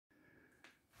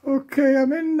Okay,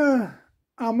 I'm in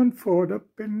Ammanford, up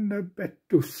in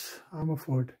Betws,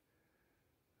 Ammanford.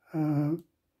 I'll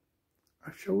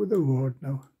show you the road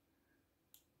now.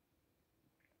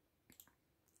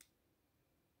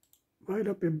 Right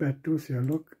up in Betws here,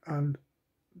 look, and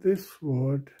this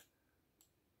road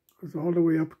goes all the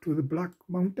way up to the Black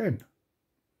Mountain.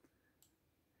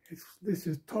 This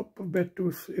is top of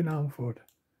Betws in Ammanford.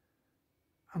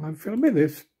 And I'm filming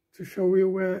this to show you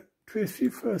where Tracy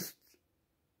first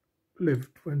lived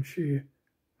when she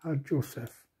had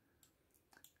Joseph.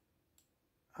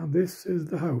 And this is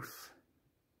the house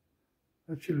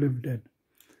that she lived in.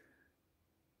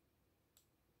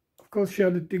 Of course, she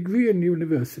had a degree in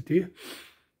university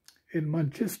in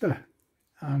Manchester,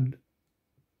 and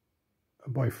a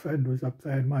boyfriend was up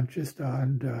there in Manchester,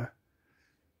 and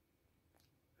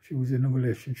she was in a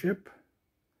relationship.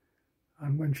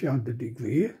 And when she had the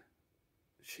degree,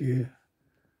 she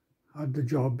had the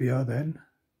job here then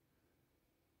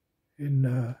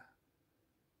in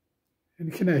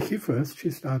Kinechy first. She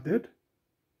started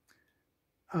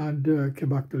and came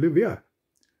back to live here.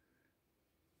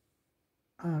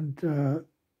 And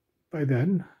by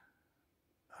then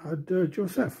had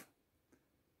Joseph.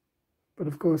 But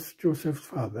of course, Joseph's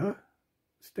father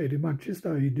stayed in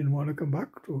Manchester. He didn't want to come back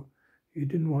he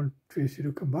didn't want Tracy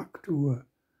to come back to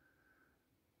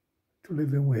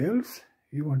live in Wales.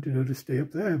 He wanted her to stay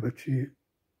up there, but she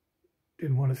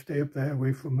didn't want to stay up there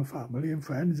away from her family and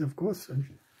friends, of course, and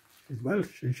she's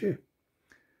Welsh, isn't she?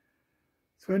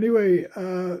 So anyway,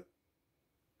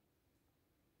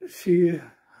 she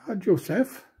had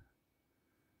Joseph,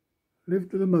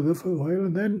 lived with her mother for a while,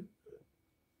 and then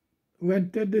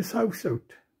rented this house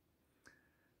out.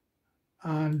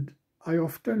 And I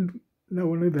often,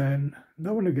 now and again,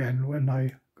 when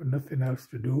I got nothing else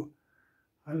to do,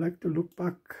 I like to look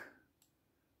back,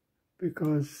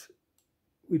 because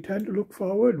we tend to look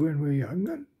forward when we're young,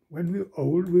 and when we're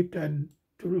old, we tend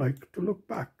to like to look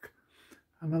back.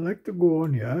 And I like to go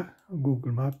on here on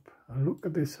Google Map and look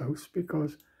at this house,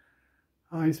 because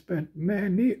I spent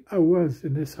many hours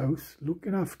in this house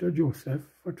looking after Joseph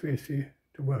for Tracy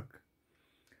to work.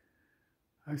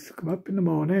 I used to come up in the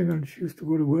morning and she used to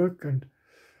go to work, and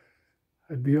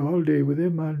I'd be all day with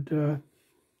him. And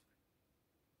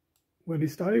when he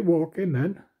started walking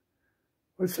then,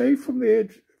 well, say from the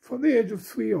age of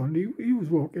 3 on, he was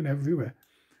walking everywhere.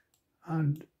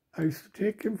 And I used to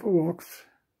take him for walks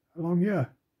along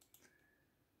here.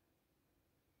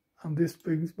 And this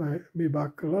brings me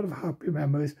back a lot of happy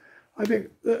memories. I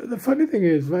think the funny thing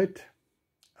is, right,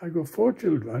 I got 4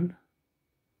 children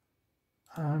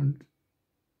and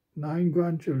 9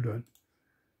 grandchildren.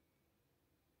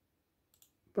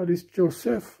 But it's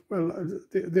Joseph, well,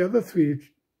 the other 3,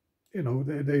 you know,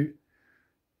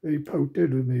 they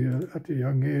pouted with me at a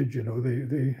young age, you know.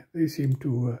 They seemed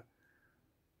to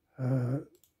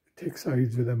take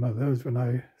sides with their mothers when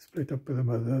I split up with their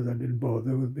mothers and didn't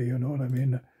bother with me, you know what I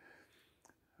mean?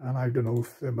 And I don't know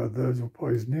if their mothers were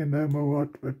poisoning them or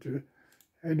what, but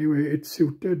anyway, it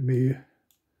suited me,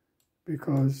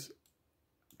 because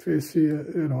Tracy,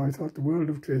 you know, I thought the world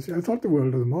of Tracy. I thought the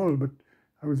world of them all, but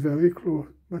I was very close,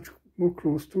 much more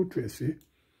close to Tracy.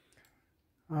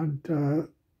 And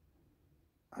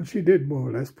she did more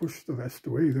or less push the rest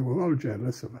away. They were all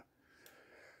jealous of her.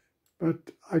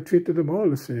 But I treated them all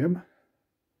the same.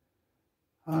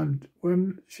 And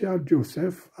when she had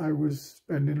Joseph, I was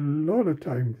spending a lot of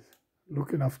time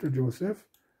looking after Joseph.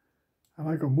 And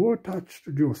I got more attached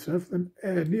to Joseph than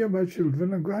any of my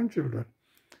children and grandchildren.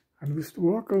 And we used to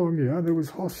walk along here. There was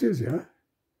horses here.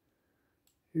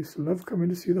 I used to love coming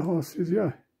to see the horses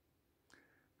here.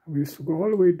 And we used to go all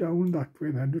the way down that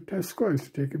way then to Tesco. I used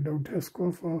to take him down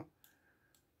Tesco for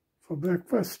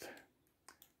breakfast.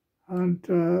 And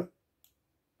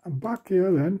back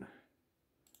here then,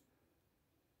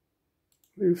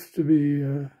 there used to be,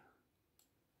 I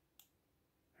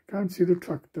can't see the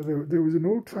tractor, there was an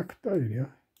old tractor in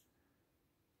here.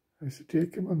 I used to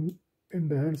take him in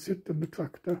there and sit on the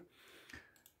tractor.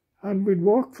 And we'd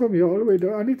walk from here all the way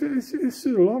down, and this is a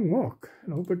long walk,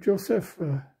 you know, but Joseph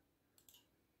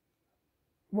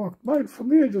walked miles. From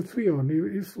the age of 3 on, he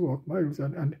used to walk miles,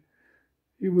 and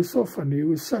he was so funny. He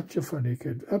was such a funny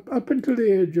kid. Up until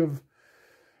the age of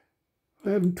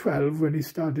 11, 12, when he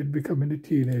started becoming a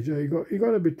teenager, he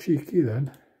got a bit cheeky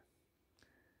then,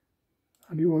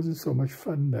 and he wasn't so much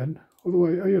fun then. Although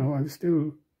I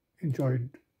still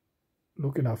enjoyed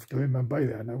looking after him, and by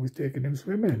then I was taking him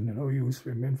swimming. You know, he was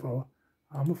swimming for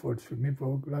Ammanford, swimming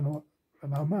for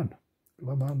Glenarman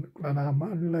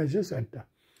Leisure Centre.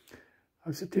 I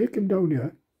used to take him down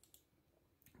here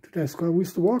to Tesco. We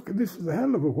used to walk, and this was a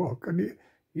hell of a walk, and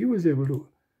he was able to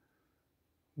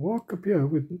walk up here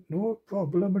with no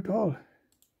problem at all.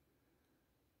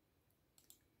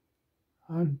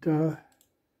 And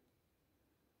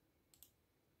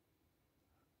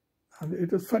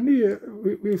it was funny,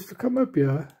 we used to come up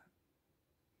here,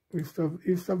 we used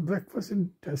to have breakfast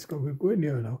in Tesco. We go in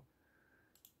here now,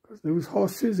 because there was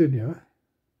horses in here.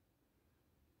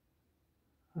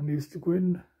 And we used to go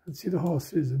in and see the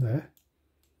horses in there.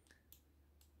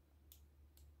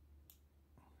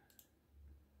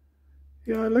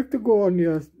 Yeah, I like to go on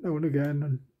here now and again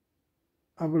and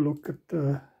have a look at,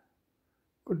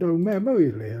 go down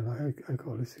memory lane, I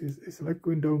call it. It's like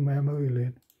going down memory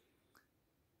lane.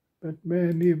 But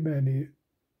many, many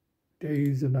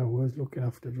days and hours looking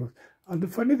after Joseph. And the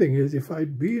funny thing is, if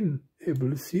I'd been able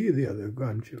to see the other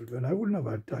grandchildren, I wouldn't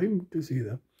have had time to see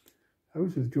them. I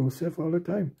was with Joseph all the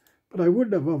time. But I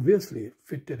would have obviously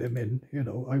fitted them in, you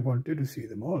know. I wanted to see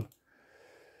them all.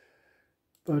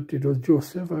 But it was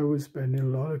Joseph I was spending a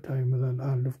lot of time with,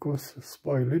 and of course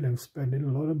spoiling him, spending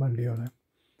a lot of money on him.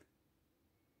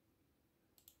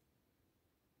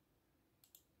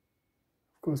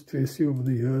 Of course, Tracy over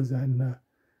the years, then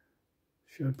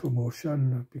she had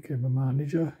promotion, became a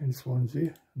manager in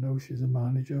Swansea. Now she's a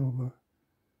manager over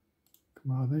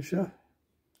Carmarthenshire.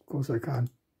 Of course, I can't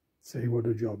say what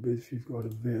her job is. She's got a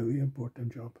very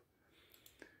important job.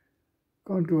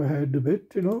 Gone to her head a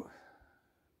bit, you know,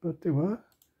 but they were.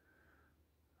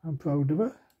 I'm proud of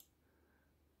her.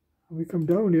 And we come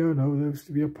down here now, there used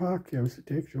to be a park here I used to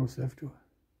take Joseph to.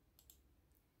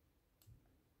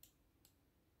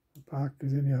 The park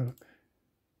is in here.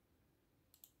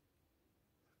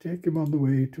 Take him on the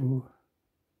way to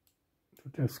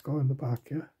Tesco in the park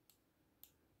here.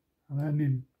 And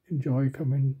then he'd enjoy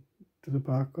coming to the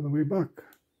park on the way back.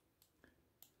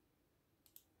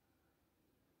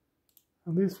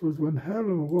 And this was one hell of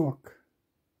a walk.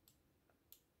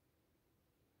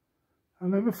 I'll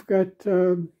never forget,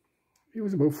 he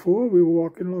was about 4, we were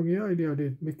walking along here, and he had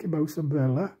a Mickey Mouse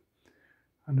umbrella,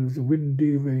 and it was a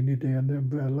windy, rainy day, and the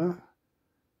umbrella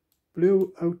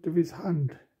blew out of his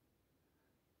hand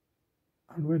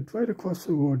and went right across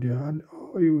the road here, and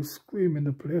oh, he was screaming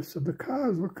the place, and the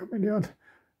cars were coming in,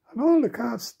 and all the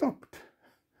cars stopped.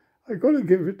 I got to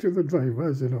give it to the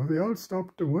drivers, you know, they all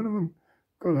stopped, and one of them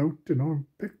got out, you know, and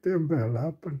picked the umbrella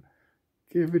up and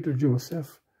gave it to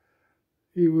Joseph.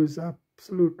 He was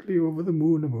absolutely over the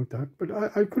moon about that. But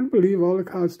I couldn't believe all the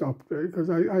cars stopped, because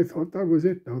I thought that was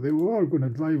it now. They were all going to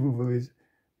drive over his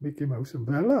Mickey Mouse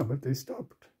umbrella, but they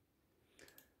stopped.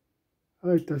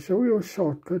 Right, I'll show you a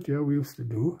shortcut here we used to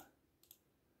do.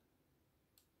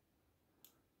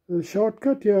 The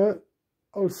shortcut here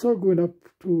also going up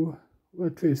to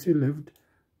where Tracy lived,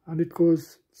 and it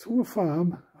goes through a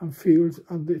farm and fields,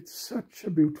 and it's such a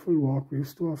beautiful walk. We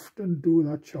used to often do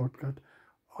that shortcut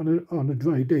on a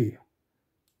dry day,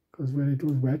 because when it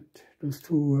was wet, it was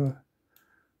too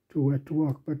wet to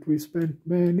walk. But we spent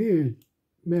many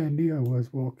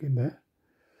hours walking there.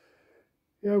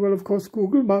 Yeah, well, of course,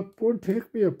 Google Map won't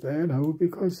take me up there now,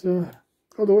 because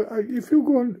although if you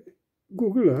go on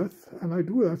Google Earth, and I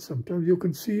do that sometimes, you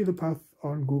can see the path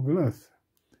on Google Earth.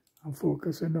 I'm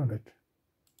focusing on it.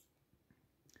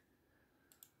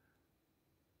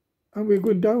 And we're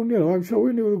going down, you know, I'm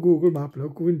showing you the Google Map now,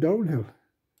 going downhill.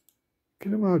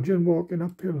 Can you imagine walking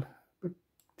uphill? But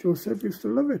Joseph used to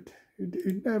love it.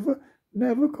 He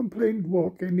never complained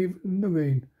walking, even in the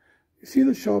rain. You see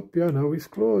the shop here now, it's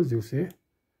closed, you see.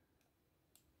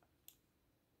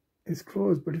 It's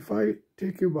closed, but if I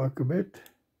take you back a bit,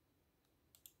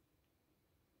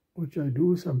 which I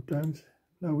do sometimes,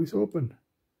 now it's open.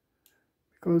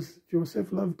 Because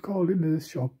Joseph loved calling this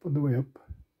shop on the way up.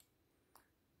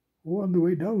 Or on the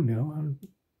way down, you know,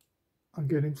 and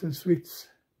getting some sweets.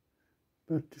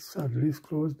 But sadly it's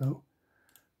closed now.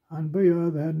 And by here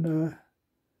then,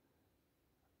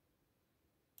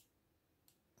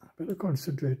 I better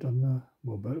concentrate on the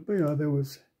mobile. By here there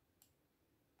was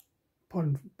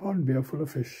pond beer full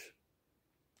of fish.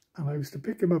 And I used to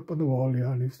pick him up on the wall here,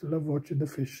 and I used to love watching the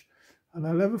fish. And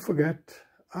I'll never forget,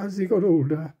 as he got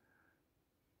older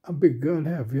and bigger and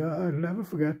heavier, I'll never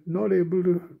forget not able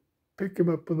to pick him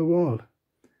up on the wall.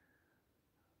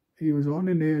 He was on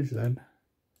in age then.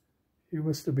 He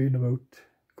must have been about,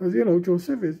 because you know,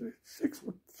 Joseph is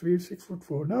 6'3",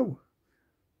 6'4" now.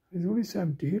 He's only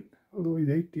 17, although he's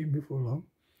 18 before long.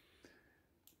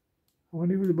 When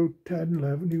he was about 10,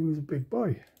 11, he was a big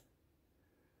boy.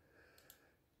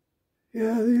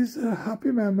 Yeah, these are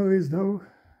happy memories now,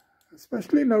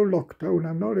 especially now lockdown.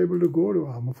 I'm not able to go to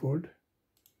Armaford.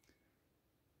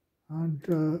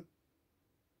 And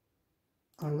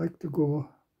I like to go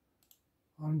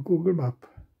on Google Map.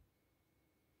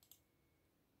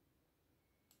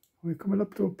 We're coming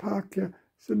up to a park here.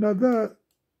 It's another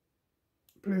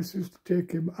place I used to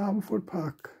take him, Armford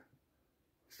Park.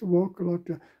 I used to walk a lot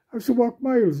there. I used to walk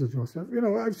miles with Joseph. You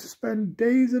know, I used to spend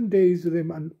days and days with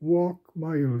him and walk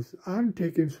miles and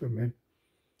take him swimming.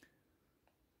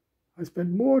 I spent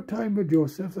more time with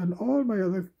Joseph than all my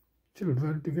other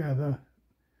children together.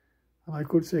 And I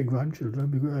could say grandchildren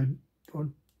because I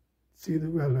don't see the,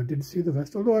 well, I didn't see the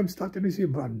rest. Although I'm starting to see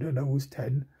Brandon now, who's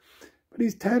 10. But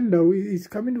he's 10 now. He's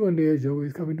coming to an age now.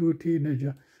 He's coming to a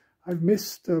teenager. I've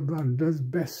missed Brandon's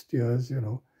best years, you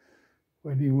know,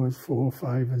 when he was 4,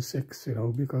 5 and 6, you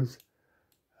know, because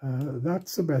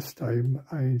that's the best time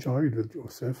I enjoyed with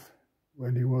Joseph,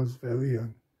 when he was very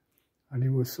young. And he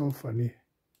was so funny.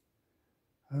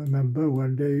 I remember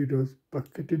one day it was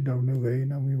bucketing down the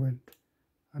rain and we went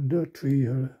under a tree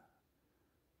here,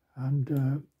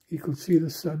 and he could see the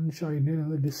sun shining in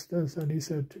the distance, and he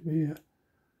said to me,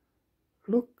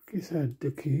 look, he said,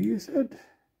 Dickie, he said,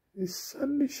 the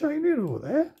sun is shining over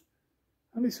there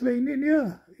and it's raining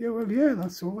here. Yeah, well, yeah,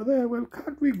 that's over there. Well,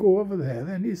 can't we go over there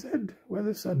then? He said, where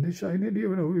the sun is shining.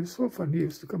 You know, it was so funny. He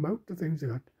used to come out to things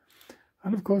like that.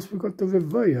 And of course, we got the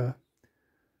river here.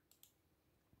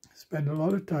 Spend a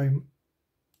lot of time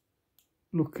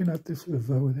looking at this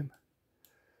river with him.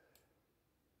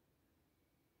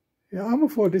 Yeah,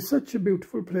 Armford is such a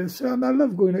beautiful place, and I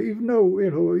love going there, even though, you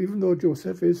know, even though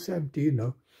Joseph is 17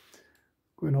 now,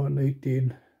 going on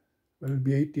 18, well, he'll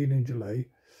be 18 in July,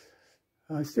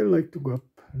 I still like to go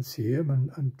up and see him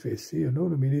and Tracy, you know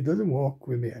what I mean? He doesn't walk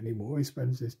with me anymore. He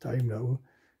spends his time now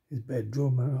in his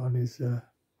bedroom on his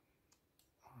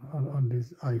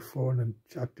iPhone and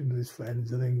chatting with his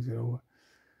friends and things, you know.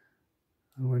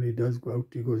 And when he does go out,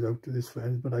 he goes out with his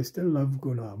friends. But I still love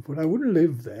going to Armford. I wouldn't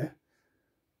live there.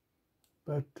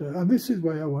 But, and this is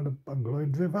why I want a bungalow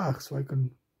in Drevach, so I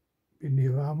can be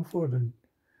near Armford. And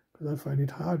because I find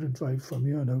it hard to drive from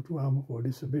here now to Armford.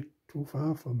 It's a bit too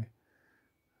far for me.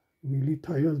 It really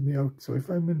tires me out. So if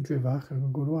I'm in Drevach, I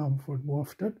can go to Armford more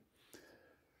often.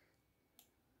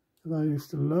 And I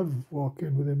used to love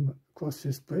walking with him across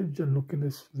this bridge and looking at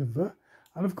this river.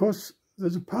 And of course,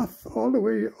 there's a path all the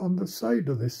way on the side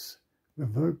of this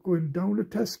river going down to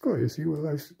Tesco, you see, where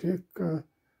I used to take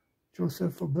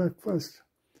Joseph for breakfast.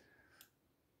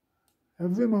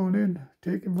 Every morning,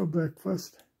 take him for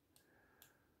breakfast.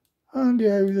 And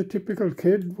yeah, he was a typical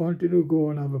kid, wanted to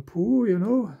go and have a poo, you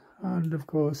know. And of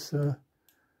course,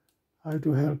 I had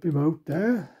to help him out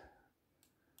there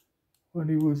when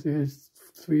he was age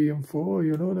 3 and 4,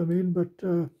 you know what I mean?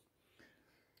 But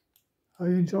I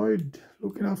enjoyed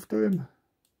looking after him.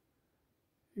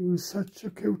 He was such a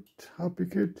cute, happy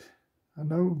kid, and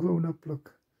now grown up,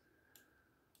 look.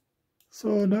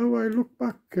 So now I look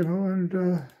back, you know, and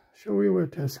show you where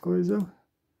Tesco is now.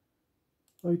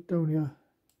 Right down here.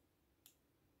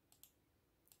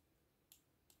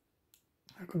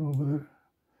 I gone over there.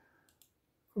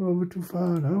 Gone over too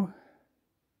far now.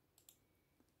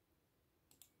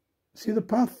 See, the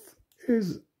path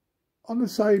is on the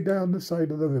side there, on the side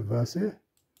of the river, see?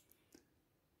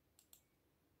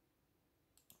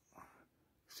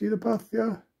 See the path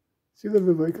there? See the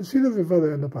river? You can see the river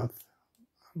there in the path.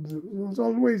 And there was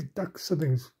always ducks and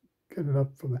things getting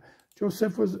up from there.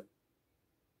 Joseph was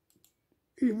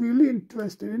really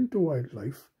interested into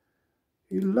wildlife.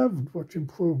 He loved watching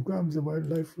programs of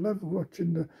wildlife, loved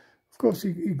watching the... Of course,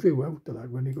 he grew out of that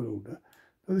when he got older.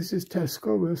 Now, this is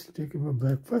Tesco. We used to take him for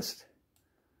breakfast.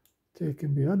 Take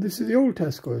him beyond. This is the old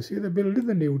Tesco. See, they're building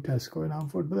the new Tesco in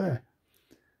Armford there.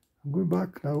 I'm going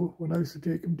back now when I used to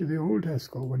take him to the old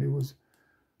Tesco when he was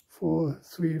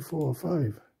 3, 4,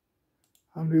 5.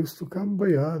 And we used to come by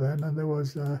here then, and there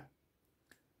was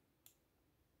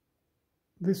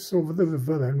this over the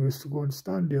river then. We used to go and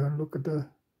stand here and look at the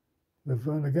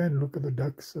river, and again look at the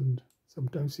ducks and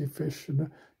sometimes see fish. And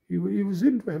he was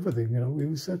into everything, you know. He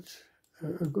was such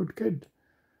a good kid.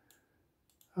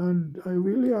 And I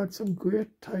really had some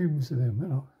great times with him, you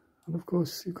know. And of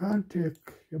course, you can't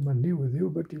take your money with you,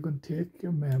 but you can take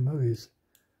your memories.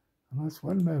 And that's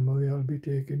one memory I'll be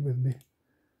taking with me.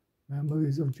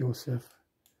 Memories of Joseph.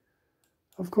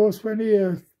 Of course, when he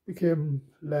became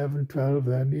 11, 12,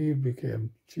 then he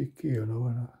became cheeky, you know.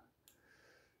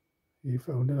 And he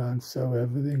found an answer of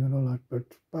everything and all that. But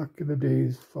back in the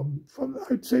days, from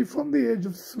I'd say from the age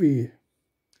of 3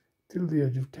 till the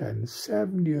age of 10,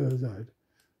 7 years I had.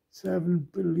 7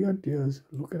 brilliant years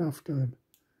looking after him.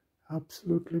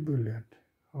 Absolutely brilliant.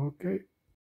 Okay.